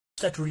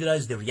start to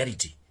realize the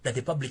reality that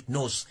the public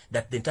knows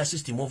that the entire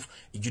system of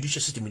the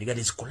judicial system in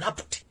Uganda is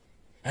collapsed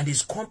and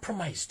is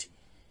compromised.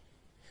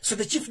 So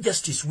the Chief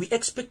Justice, we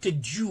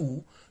expected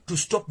you to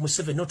stop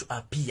Museveni not to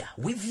appear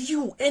with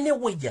you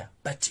anywhere,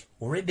 but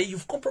already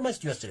you've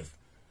compromised yourself.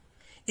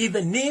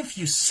 Even if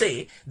you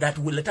say that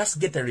will let us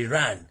get a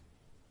rerun,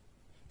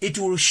 it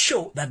will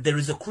show that there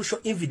is a crucial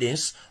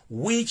evidence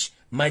which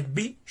might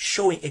be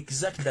showing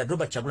exactly that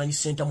Robert Kyagulanyi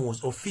Ssentamu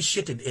was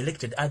officiated,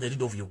 elected as the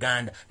leader of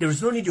Uganda. There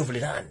is no need of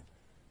rerun.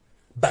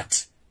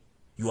 But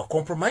you are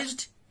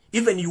compromised.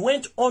 Even you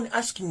went on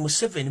asking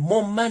Museveni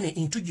more money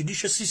into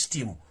judicial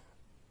system.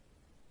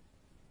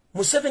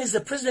 Museveni is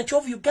the president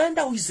of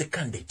Uganda who is the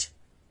candidate.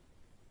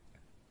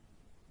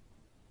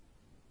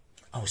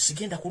 Awo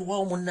sigenda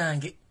kulwawo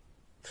munnange.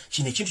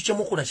 Kino ekintu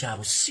kyemukola kya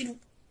busiru.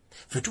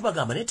 Ffe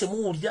tubagamba naye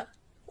temuwulira.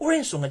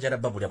 Olw'ensonga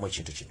gy'alababuliramu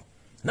ekintu kino.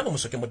 Nabo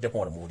musoke muddeko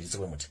wano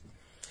muwulizibwe muti.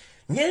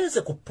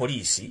 Nyenze ku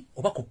poliisi,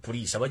 oba ku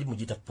poliisi, abali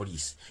mugiyita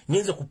poliisi.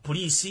 Nyenze ku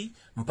poliisi,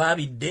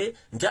 mpaabidde,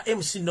 nta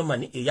MC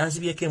Norman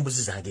yanzibyeko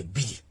embuzi zange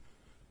 2.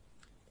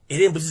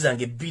 Era embuzi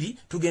zange 2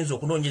 tugenza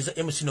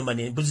okunoonyeza MC Norman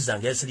embuzi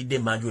zange yasalidde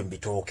emanju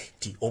embitooke.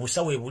 Ti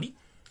obusawe buli,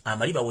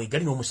 amaliba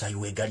weegali n'omusaayi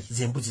weegali,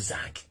 ze embuzi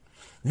zange.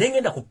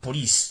 Nengenda ku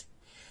poliisi.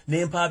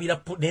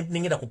 Nempaabira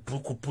nengenda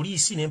ku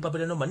poliisi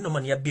nempaabira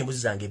Norman yabba embuzi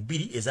zange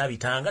 2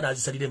 ezabitanga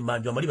n'azisalira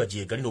emanju amaliba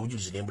gyegali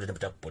n'obujulizi n'embulira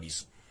mpita ku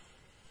poliisi.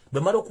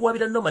 Bwe mala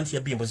okuwabira Norman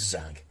yabba embuzi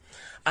zange.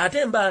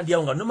 Ate mba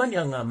ndyawo nga Norman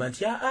yaŋŋamba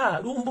nti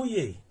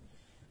Lumbuye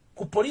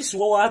ku poliisi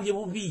wawaabye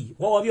bubi,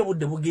 wawaabye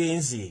obudde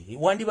bugenze,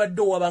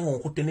 wandibadde owabanga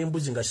onkutte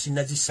n'embuzi nga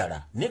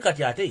sinnazisala. Ne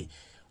kati ate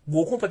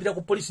bw'okumpatira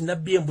ku poliisi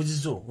nabbi embuzi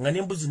zo nga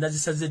n'embuzi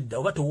nazisaze dda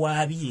oba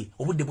towaabye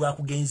obudde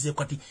bwakugenze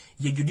kati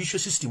ye judicial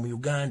system mu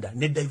Uganda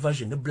ne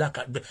diversion ne black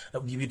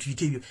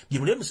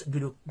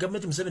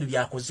government Museveni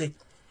byakoze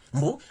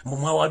mbu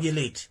mwawaabye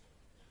late.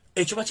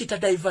 Ekyo bakiyita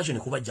diversion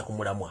kubajja ku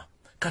mulamwa.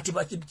 Kati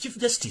ba Chief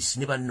Justice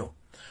ne banno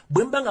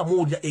bwe mbanga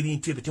muwulira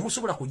ebintu ebyo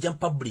temusobola kujja mu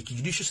public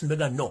judicial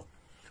system no.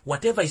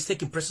 Whatever is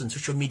taking place on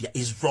social media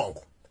is wrong.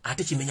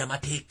 Ate kimenya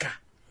mateeka.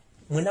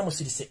 Mwena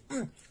musirise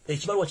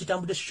ekibaluwa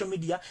kitambudde social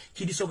media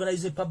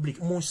kidisorganize public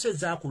munsi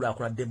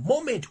zaakulaakulana the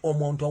moment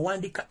omuntu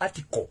awandika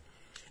article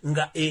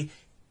nga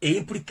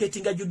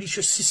implicating a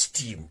judicial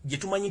system gye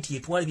tumanyi nti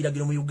yetwala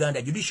ebiragiro mu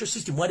Uganda judicial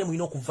system wali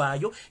mulina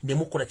okuvaayo ne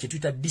mukola kye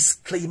tuyita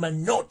disclaimer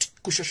note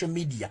ku social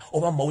media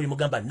oba mawuli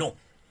mugamba no.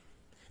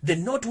 The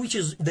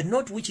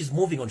note which is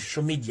moving on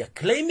social media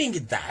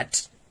claiming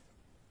that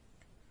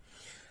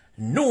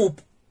Noop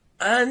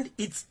and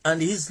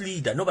his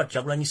leader, Robert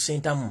Kyagulanyi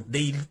Ssentamu,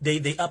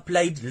 they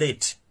applied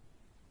late.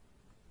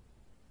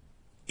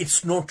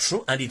 It's not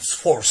true and it's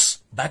false,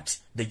 but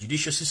the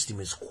judicial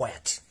system is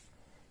quiet.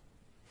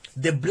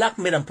 The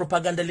blackmail and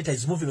propaganda letter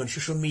is moving on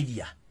social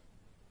media,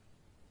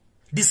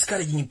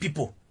 discouraging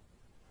people,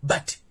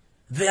 but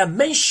they are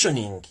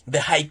mentioning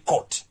the High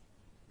Court.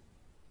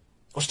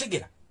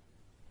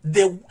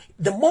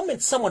 The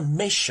moment someone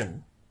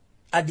mentions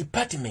a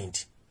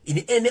department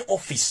in any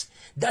office,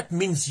 that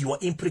means you are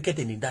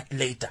implicated in that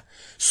later.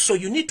 So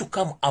you need to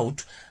come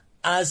out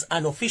as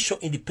an official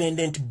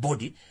independent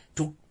body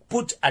to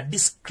put a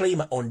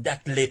disclaimer on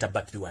that later,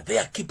 but you are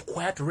there, keep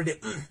quiet already.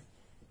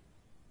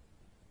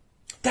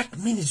 That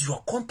means you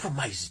are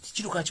compromised.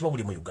 Kiruka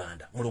kibabuli mu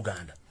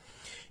Uganda.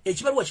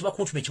 Ekibaluwa kiba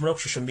kuntu ekimala ku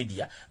social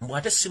media mbu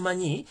ate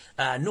simanyi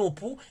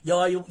Noop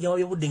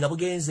yawayo budde nga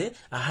bugenze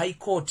High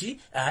Court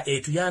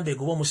etuyambe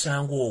goba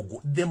omusango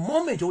ogwo. The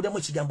moment owuliramu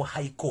ekigambo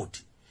High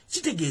Court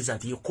kitegeeza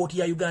nti kooti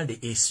ya Uganda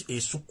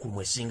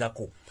esukkulumu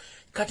esingako.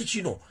 Kati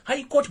kino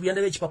High Court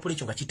buyandala ekipapula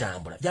ekyo nga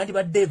kitambula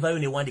yandibadde evaayo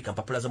newandika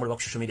mpapula zamulaba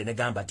ku social media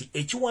negamba nti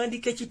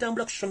ekiwandiika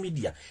ekitambula ku social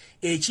media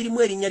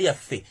ekirimu erinnya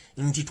lyaffe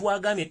nti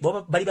twagambye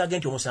bali bagambye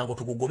nti omusango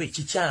tugugobe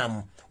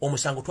kikyamu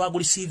omusango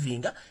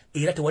twagulisiivinga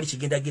era tewali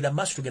kigendagenda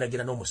maaso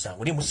tugendagenda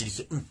n'omusango ne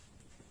musirise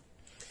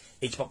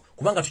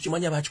kubanga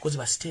tukimanya abakikoze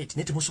ba state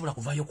naye temusobola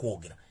kuvaayo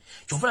kwogera.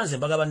 Kyova nze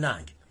mbaga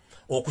bannange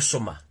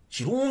okusoma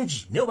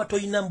kirungi naye oba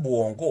toyina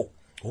mbwongo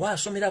oba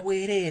asomera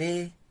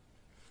bwereere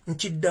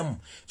nkiddamu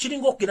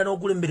kiringa okugenda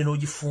n'ogula emmere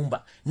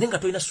n'ogifumba naye nga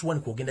tolina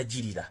suwani kwogenda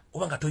girira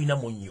oba nga tolina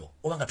munnyo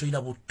oba nga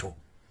tolina butto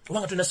oba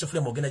nga tolina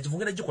sefuliya mwogenda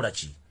givungenda gikola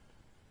ki.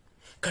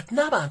 Kati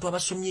n'abantu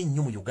abasomye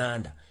ennyo mu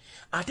Uganda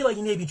ate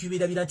balina ebintu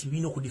bibeerabira nti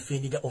birina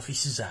okudifendinga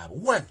office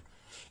zaabwe. One,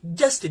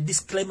 just a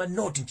disclaimer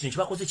note nti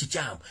kibakoze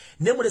kikyamu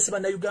ne mulese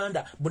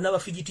bannayuganda bonna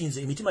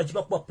bafigitinze emitima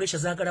gibakuba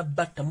pressure zaagala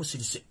batta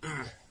musirise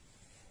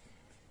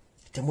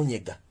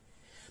temunyega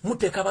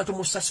muteeka abantu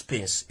mu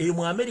suspense eyo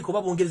mu America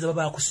oba Bungereza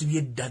baba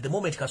bakusibye dda. The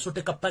moment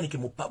kasoteka panic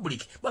mu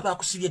public baba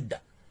bakusibye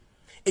dda.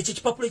 Ekyo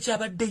kipapula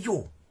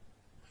ekyabaddeyo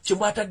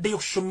kyemwataddeyo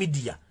ku social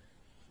media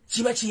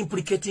kiba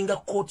ki-implicatinga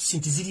courts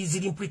nti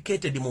ziri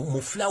implicated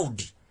mu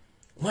fraud.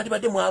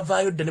 Mwandibadde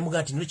mwavaayo dda ne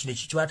mugaa nti kino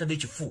kibatadde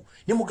ekifu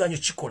ne muganyo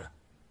kikola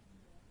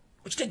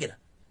okitegera.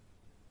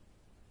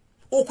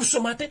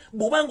 Okusoma ate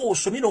bw'obanga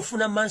osomye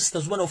n'ofuna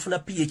masters oba n'ofuna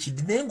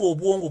PhD naye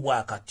ng'obwongo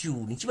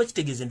bwakatyuni kiba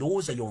kitegeeza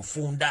endowooza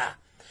y'onfunda.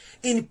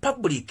 In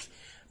public,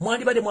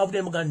 mwandibadde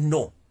mwavudde muga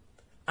no.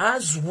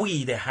 as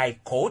we, the High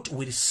Court,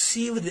 we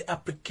receive the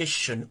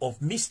application of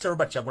Mr.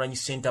 Robert Kyagulanyi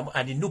Ssentamu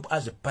and NUP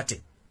as a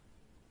party,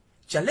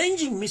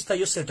 challenging Mr.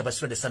 Yosef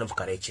Tabasira, the son of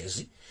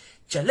Karechezi,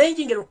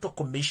 challenging the Electoral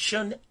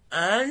Commission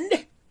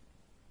and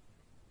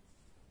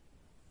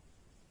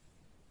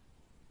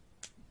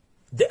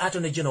the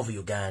Attorney General of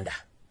Uganda.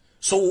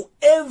 So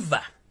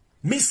whoever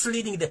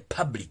misleading the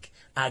public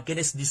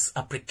against this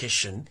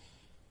application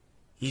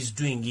is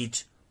doing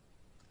it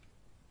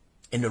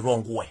in the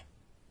wrong way.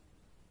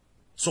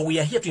 So we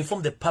are here to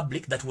inform the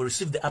public that we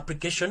received the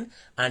application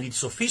and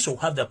it's official,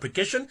 have the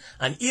application,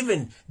 and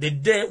even the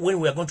day when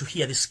we are going to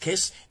hear this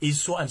case is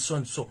so and so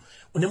and so.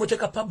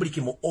 Unemoteka public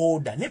mo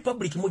order. Ne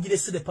public mo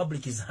say the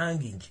public is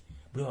hanging.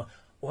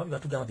 Owabi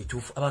batugamba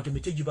bitufu. Abantu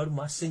miteji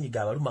baluma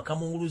senyiga baluma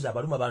kamunguluza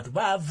baluma abantu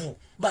bavu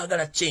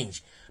bagala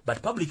change.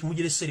 But public mo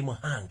say mo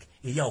hang.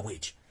 Eya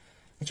wait.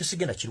 Ekyo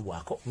sigenda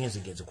kiruwako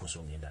ngenze ku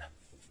nsonga endala.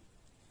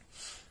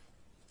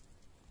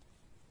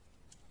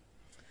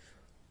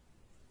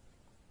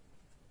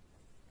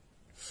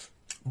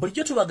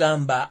 Bulijjo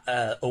tubagamba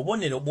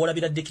obonero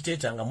bwolabira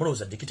dictator nga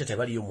mulowooza dictator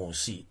baliyo mu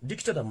nsi.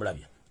 Dictator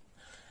mulabya.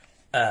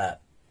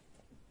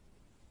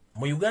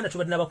 Mu Uganda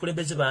tubadde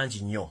n'abakulembeze bangi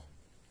nnyo.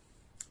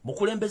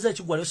 Mukulembeze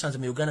ekigwalo sanze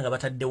mu Uganda nga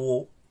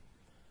bataddewo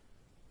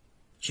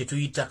kye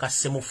tuyita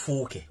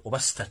kassemufuuke oba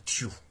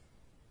statue.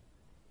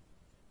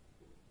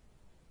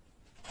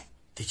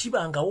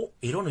 Tekibangawo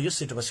era ono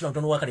Yosef Tabasira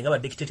ntono wakali nga ba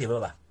dictator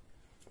baba.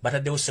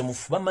 Bataddewo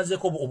semufu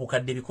bamazeko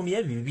obukadde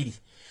 200.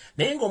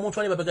 Naye ng'omuntu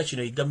ali babega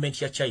kino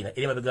government ya China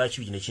eri babega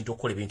kibino ekintu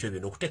okukola ebintu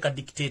ebyo okuteeka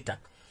dictator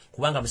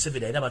kubanga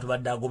Museveni era abantu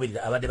badde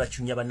agoberera abadde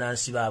bachunya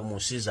banansi ba mu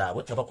nsi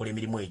zaabwe nga bakola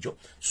emirimu egyo.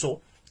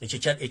 So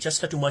ekya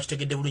statue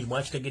mwakitegedde bulungi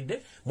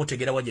mwakitegedde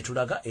mutegera waje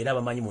tulaga era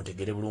abamanyi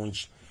mutegere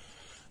bulungi.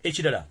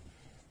 Ekirala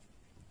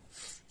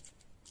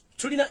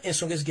tulina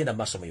ensonga ezigenda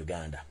maaso mu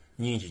Uganda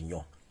nyingi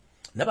nnyo.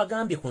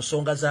 Nabagambye ku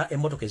nsonga za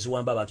emmotoka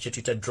eziwamba abantu kye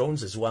tuyita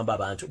drones eziwamba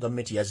abantu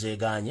gavumenti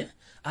yazeeganye.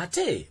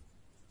 Ate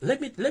let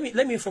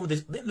me inform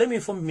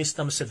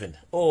Mr. Museveni,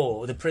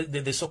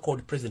 the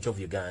so-called president of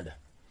Uganda.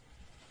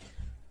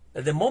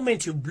 The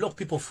moment you block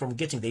people from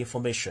getting the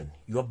information,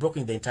 you are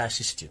blocking the entire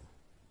system.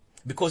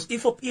 Because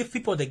if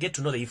people they get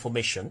to know the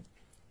information,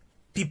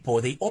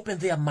 people they open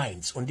their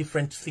minds on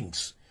different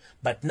things.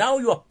 But now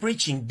you are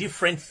preaching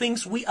different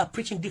things, we are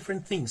preaching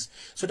different things.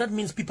 So that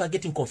means people are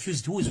getting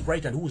confused who is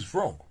right and who is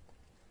wrong.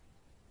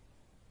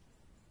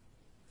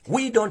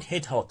 We don't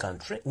hate our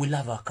country, we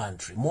love our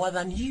country more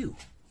than you.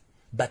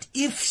 But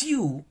if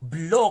you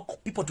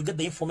block people to get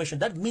the information,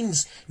 that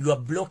means you are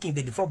blocking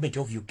the development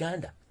of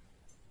Uganda.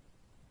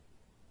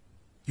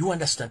 You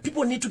understand?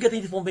 People need to get the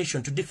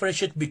information to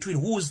differentiate between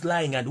who's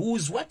lying and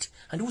who's what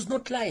and who's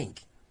not lying.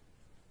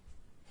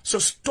 So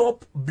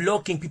stop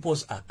blocking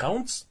people's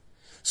accounts.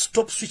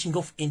 Stop switching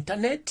off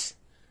internet.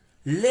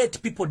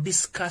 Let people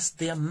discuss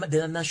their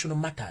national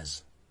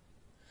matters.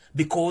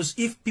 Because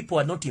if people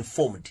are not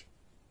informed,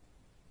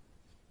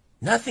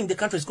 nothing the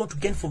country is going to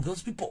gain from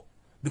those people.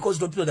 Because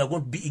those people are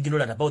going to be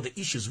ignorant about the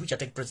issues which are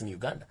taking place in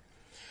Uganda.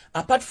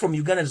 Apart from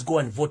Ugandans go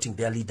and voting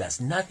their leaders,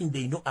 nothing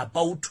they know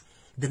about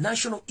the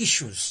national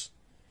issues.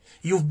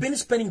 You've been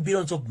spending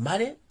billions of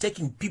money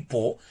taking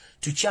people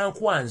to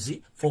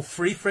Chankwanzi for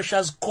free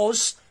freshers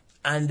course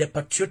and the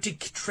patriotic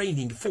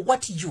training. For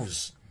what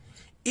use?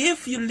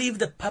 If you leave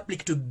the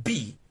public to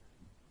be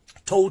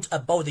told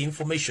about the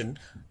information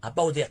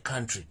about their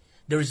country,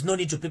 there is no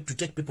need to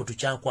take people to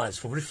Chankwanzi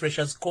for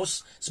refreshers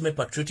course, some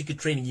patriotic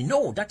training. You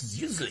know, that is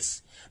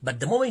useless. But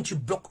the moment you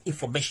block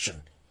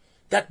information,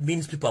 that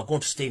means people are going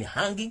to stay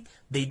hanging.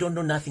 They don't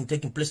know nothing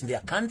taking place in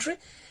their country.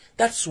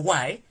 That's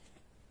why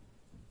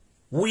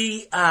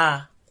we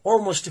are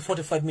almost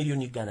 45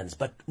 million Ugandans,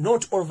 but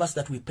not all of us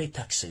that we pay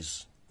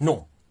taxes.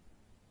 No.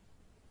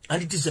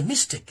 And it is a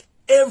mistake.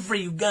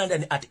 Every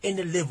Ugandan at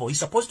any level is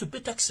supposed to pay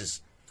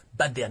taxes,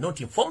 but they are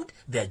not informed.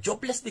 They are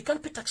jobless. They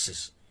can't pay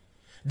taxes.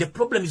 The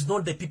problem is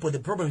not the people. The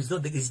problem is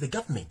the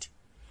government.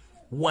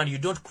 When you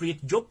don't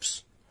create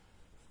jobs,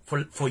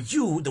 for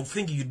you, the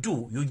thing you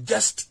do, you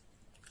just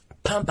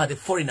pamper the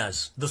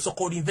foreigners, the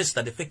so-called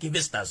investors, the fake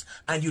investors,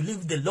 and you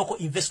leave the local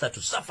investor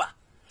to suffer.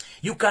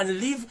 You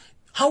can leave,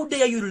 how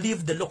dare you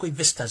leave the local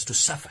investors to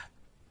suffer?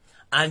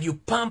 And you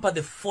pamper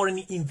the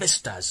foreign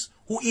investors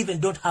who even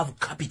don't have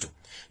capital.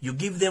 You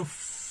give them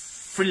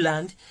free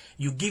land,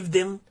 you give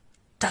them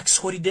tax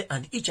holiday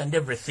and each and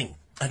everything,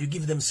 and you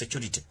give them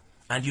security,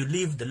 and you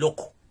leave the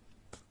local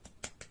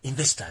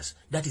investors.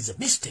 That is a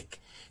mistake.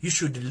 You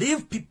should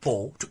leave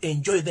people to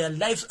enjoy their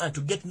lives and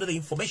to get another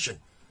information.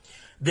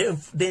 The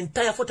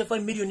entire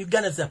 45 million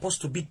Ugandans are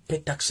supposed to pay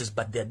taxes,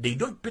 but they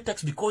don't pay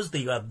tax because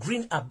they are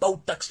green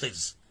about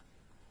taxes.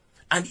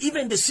 And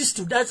even the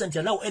system doesn't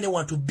allow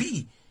anyone to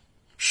be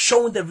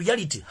shown the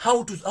reality,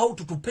 how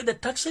to pay the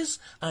taxes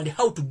and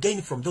how to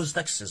gain from those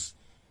taxes.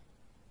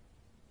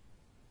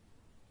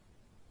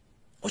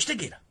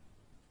 Ochitegera.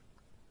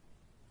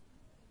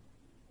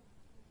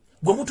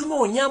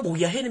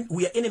 We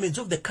are enemies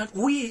of the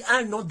country. We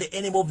are not the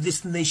enemy of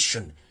this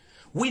nation.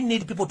 We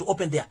need people to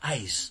open their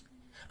eyes.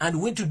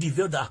 And we need to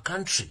develop our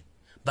country.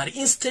 But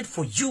instead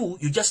for you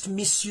just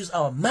misuse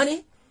our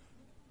money.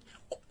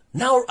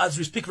 Now, as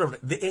we speak,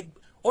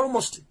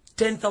 almost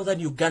 10,000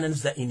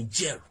 Ugandans are in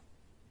jail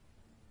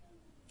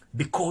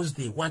because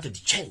they wanted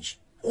change.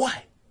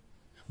 Why?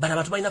 But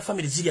abantu balina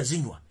family zirya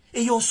zinywa.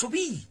 Eyo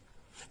nsobi.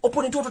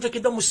 Opponent wo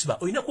totekedda musiba.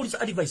 Oyina kuliza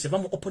advice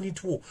evamu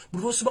opponent wo.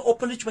 Buli lwosiba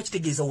opponent kiba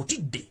kitegeeza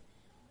otidde.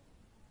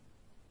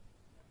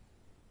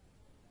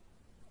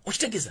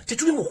 Okitegeeza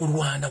tetuli mu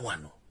kulwana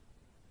wano.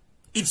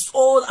 It's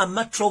all a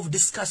matter of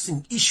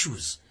discussing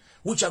issues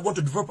which are going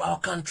to develop our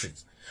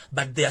countries.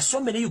 But there are so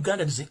many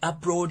Ugandans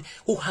abroad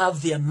who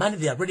have their money,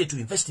 they are ready to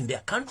invest in their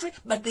country,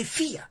 but they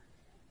fear.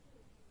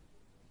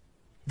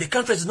 The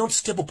country is not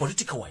stable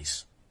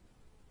politically-wise.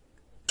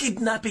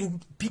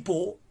 Kidnapping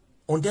people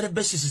on daily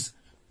basis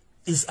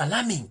is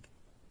alarming.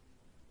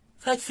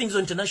 Such things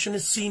on international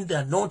scene, they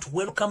are not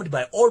welcomed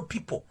by all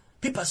people.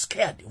 People are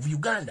scared of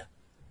Uganda.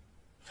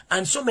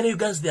 And so many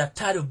Ugandans, they are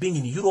tired of being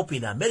in Europe,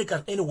 in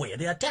America, anywhere.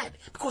 They are tired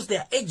because they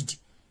are aged.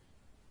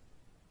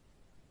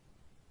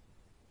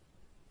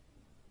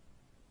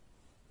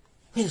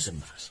 Here's a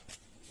mass.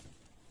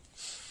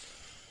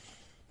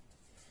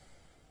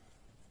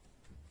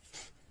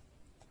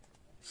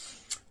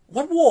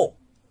 What war?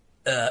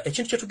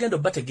 Ekintu kyetugenda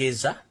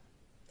obategeeza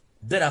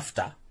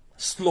thereafter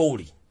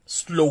slowly.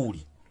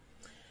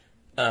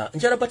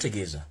 Njala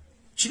bategeeza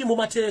kiri mu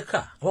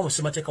mateeka oba mu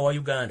ssemateeka wa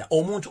Uganda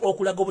omuntu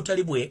okulaga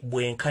obutali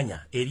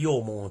bwenkanya eri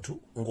omuntu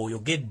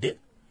ng'oyogedde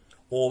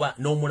oba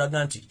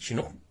n'omulaga nti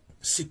kino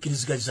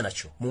sikkiriziganyizza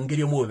nakyo mu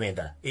ngeri omu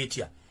webendala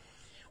etya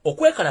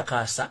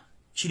okwekalakaasa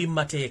kiri mu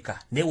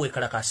mateeka naye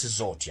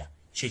weekalakaasizza otya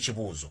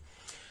kyekibuuzo.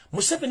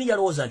 Museveni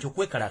yalowooza nti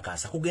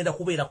okwekalakaasa kugenda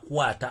kubeera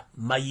kukwata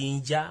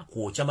mayinja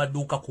kwokya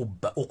maduuka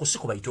kubba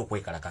okusiko bayita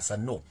okwekalakaasa.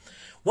 No,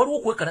 waliwo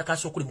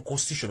okwekalakaasa okuli mu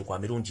constitution kwa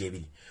mirundi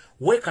ebiri.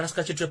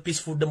 Weekalakaasa kyetwa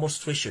peaceful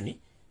demonstration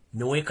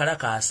ne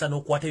weekalakaasa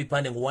n'okwata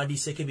ebipande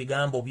ng'owandiiseeko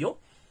ebigambo byo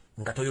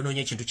nga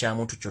toyonoonye ekintu kya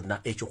muntu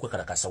kyonna ekyo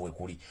okwekalakaasa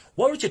weekuli.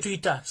 Waliwo kye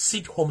tuyita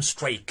sit home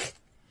strike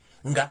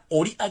nga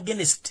oli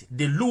against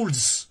the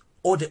rules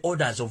or the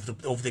orders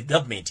of the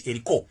government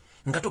eriko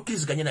nga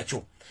tokkiriziganya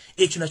nakyo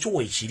ekyo nakyo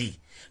weekiri.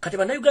 Kati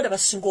bannayuganda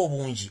basinga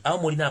obungi awo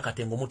mulina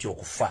akatengo muti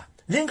okufa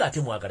naye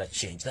ng'ate mwagala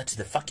change. That's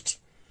the fact.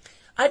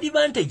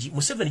 Advantage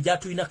Museveni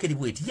gy'atuyinako eri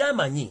bweti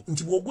yamanyi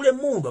nti bw'ogula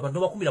emmundu abantu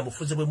bakumira mu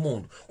bufuzi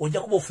bw'emmundu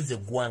ojja kuba ofuze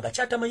eggwanga.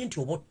 Kyatamanyi nti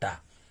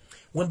obotta.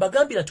 We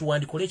mbagambira nti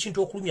wandikola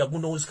ekintu okulumya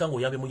gunoozika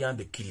ng'oyambe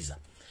muyambe ekkiriza.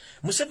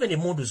 Museveni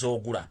emmundu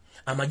z'ogula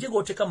amagye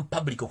g'oteeka mu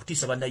public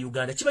okutiisa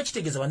bannayuganda kiba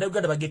kitegeeza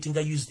bannayuganda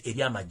bagetinga used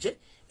eri amagye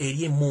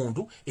eri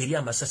emmundu eri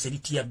amasasi eri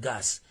tear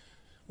gas.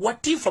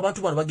 What if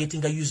abantu bano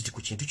bagetinga used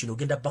ku kintu kino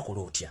ogenda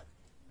bakola otya?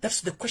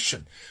 That's the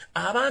question.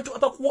 Abantu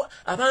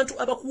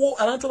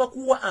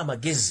abakuwa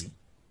amagezi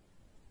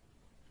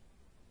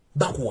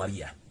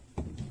bakuwabya.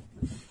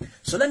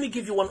 So let me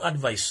give you one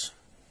advice,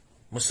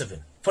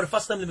 Museveni. For the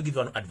first time, let me give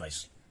you one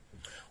advice.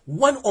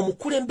 One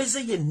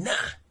omukulembeze yenna,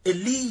 a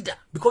leader,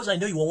 because I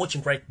know you are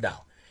watching right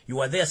now. You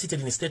are there seated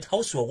in the State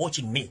House, you are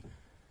watching me.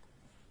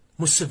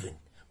 Museveni,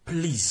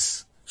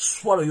 please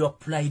swallow your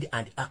pride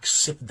and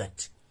accept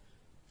that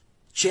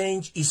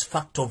change is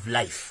fact of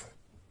life.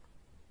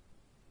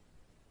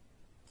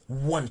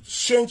 One,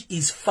 change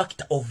is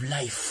fact of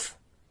life.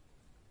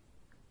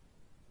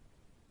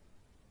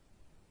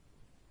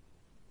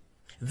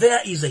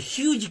 There is a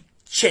huge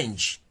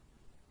change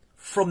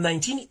from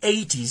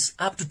 1980s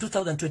up to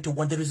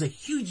 2021. There is a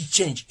huge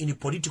change in the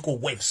political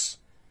waves.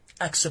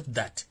 Accept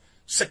that.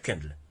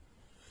 Secondly,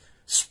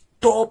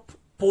 stop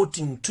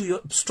putting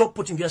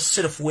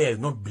yourself where you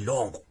not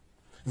belong.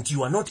 And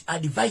you are not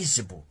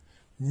advisable.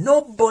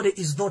 Nobody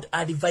is not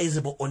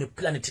advisable on the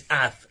planet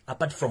Earth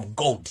apart from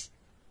God.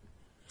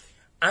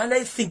 And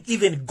I think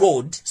even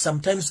God,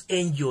 sometimes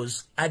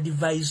angels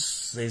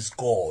advises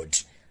God.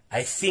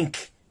 I think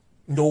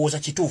ndowooza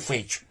kituufu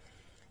ekyo.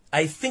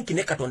 I think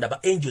ne Katonda ba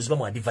angels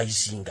bamu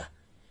advisinga.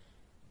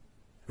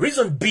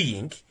 Reason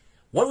being,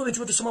 waliwo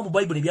ebintu tusoma mu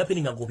Bible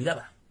ebyapeninga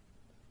ng'obiraba.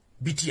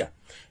 Bitya.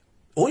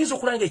 Oyinza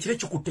okulanga ekire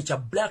kikutte kya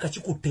black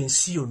kikutte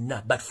ensi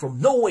yonna, but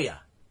from nowhere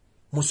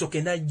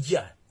musoke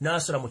najja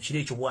n'asala mu kire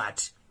ekyo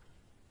bw'ati.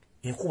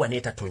 Enkuba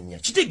n'etatonya.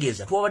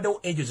 Kitegeeza twabaddewo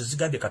angels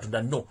ezigambye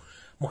Katonda no.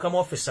 Mukama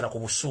waffe sala ku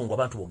busungu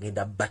abantu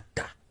bogenda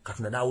batta.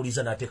 Katonda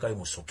n'awuliza n'ateekayo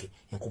musoke.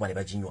 Enkuba ne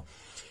baginywa.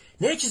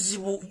 Naye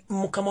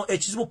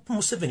ekizibu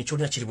Museveni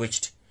kyolina kiri bwe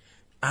kiti.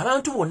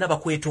 Abantu bonna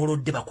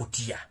bakwetoolodde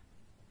bakutya.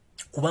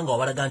 Kubanga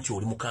wabalaga nti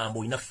oli mukambwe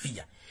olina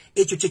fiya.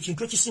 Ekyo kye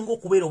kintu ekisinga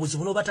okubeera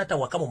obuzibu n'obataata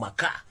waka mu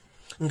maka.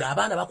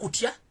 Ng'abaana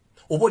bakutya,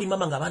 oba oli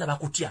mama ng'abaana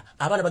bakutya.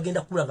 Abaana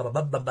bagenda kula nga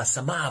babba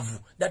basamaavu.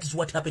 That is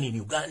what happened in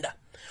Uganda.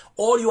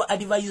 All your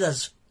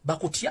advisors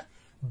bakutya,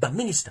 ba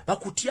minister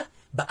bakutya,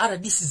 ba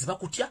RDCs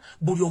bakutya,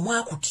 buli omu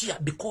akutya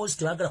because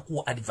tebagala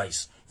kuwa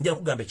advice. Njala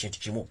kugamba ekintu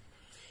kimu.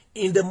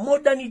 In the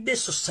modern day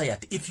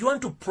society, if you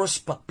want to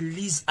prosper,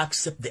 please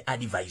accept the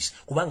advice.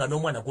 Kubanga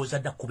n'omwana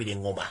gw'ozadde akubira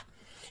engoma.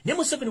 Ne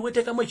Museveni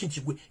wetekamu ekintu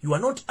kigwe, you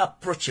are not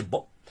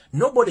approachable.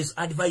 Nobody's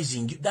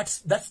advising you.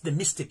 That's the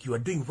mistake you are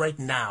doing right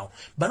now.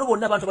 Bano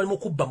bonna abantu bali mu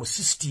kubba mu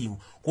system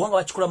kubanga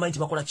bakikola manyi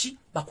bakola ki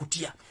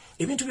bakutya.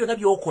 Ebintu byonna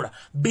byokola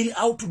be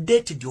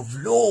outdated of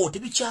law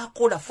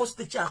tebikyakola force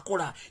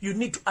tekyakola. You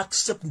need to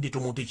accept ndeto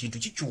omuntu ekintu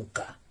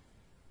kikyuka.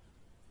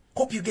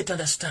 Hope you get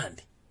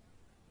understand.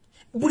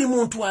 Buli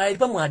muntu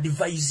aliba mu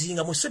advising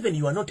Museveni,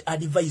 you are not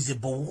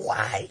advisable.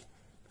 Why?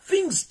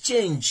 Things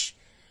change.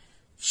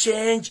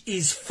 Change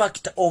is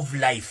factor of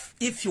life.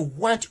 If you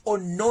want or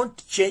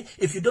not change,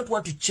 if you don't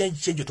want to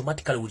change, change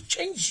automatically will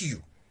change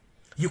you.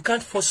 You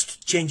can't force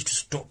change to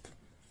stop.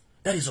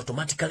 That is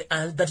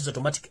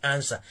automatic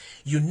answer.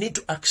 You need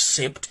to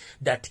accept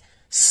that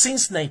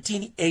since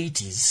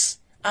 1980s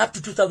up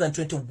to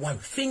 2021,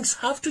 things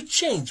have to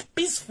change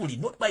peacefully,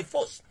 not by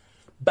force.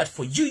 But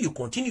for you, you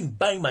continue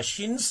buying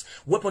machines,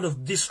 weapons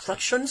of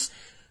destructions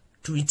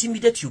to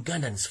intimidate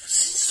Ugandans.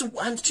 So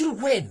until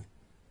when?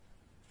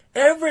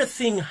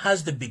 Everything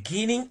has the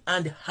beginning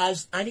and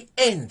has an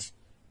end.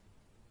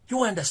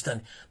 You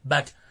understand?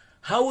 But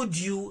how would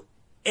you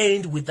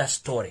end with that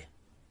story?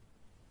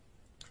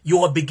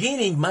 Your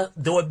beginning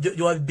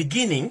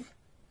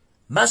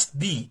must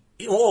be,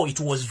 oh, it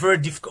was very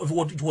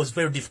difficult. It was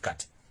very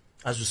difficult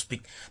as you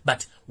speak.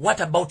 But what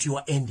about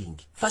your ending?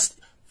 First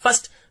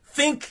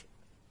think.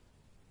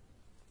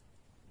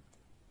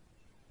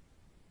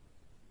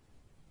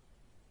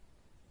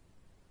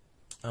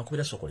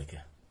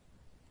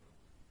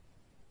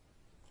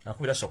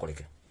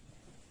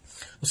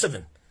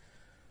 Seven.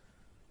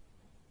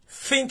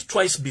 Think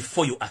twice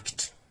before you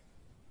act.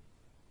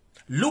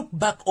 Look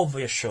back over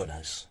your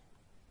shoulders.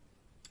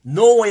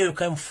 Know where you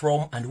came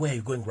from and where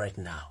you're going right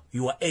now.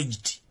 You are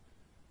aged.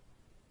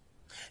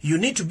 You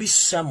need to be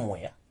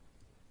somewhere.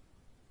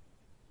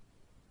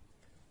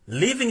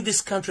 Leaving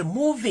this country,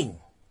 moving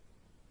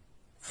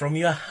from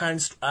your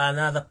hands to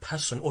another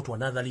person or to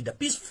another leader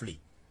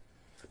peacefully.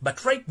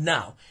 But right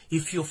now,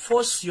 if you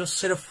force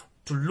yourself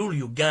to rule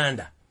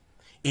Uganda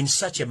in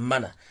such a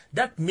manner,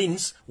 that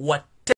means what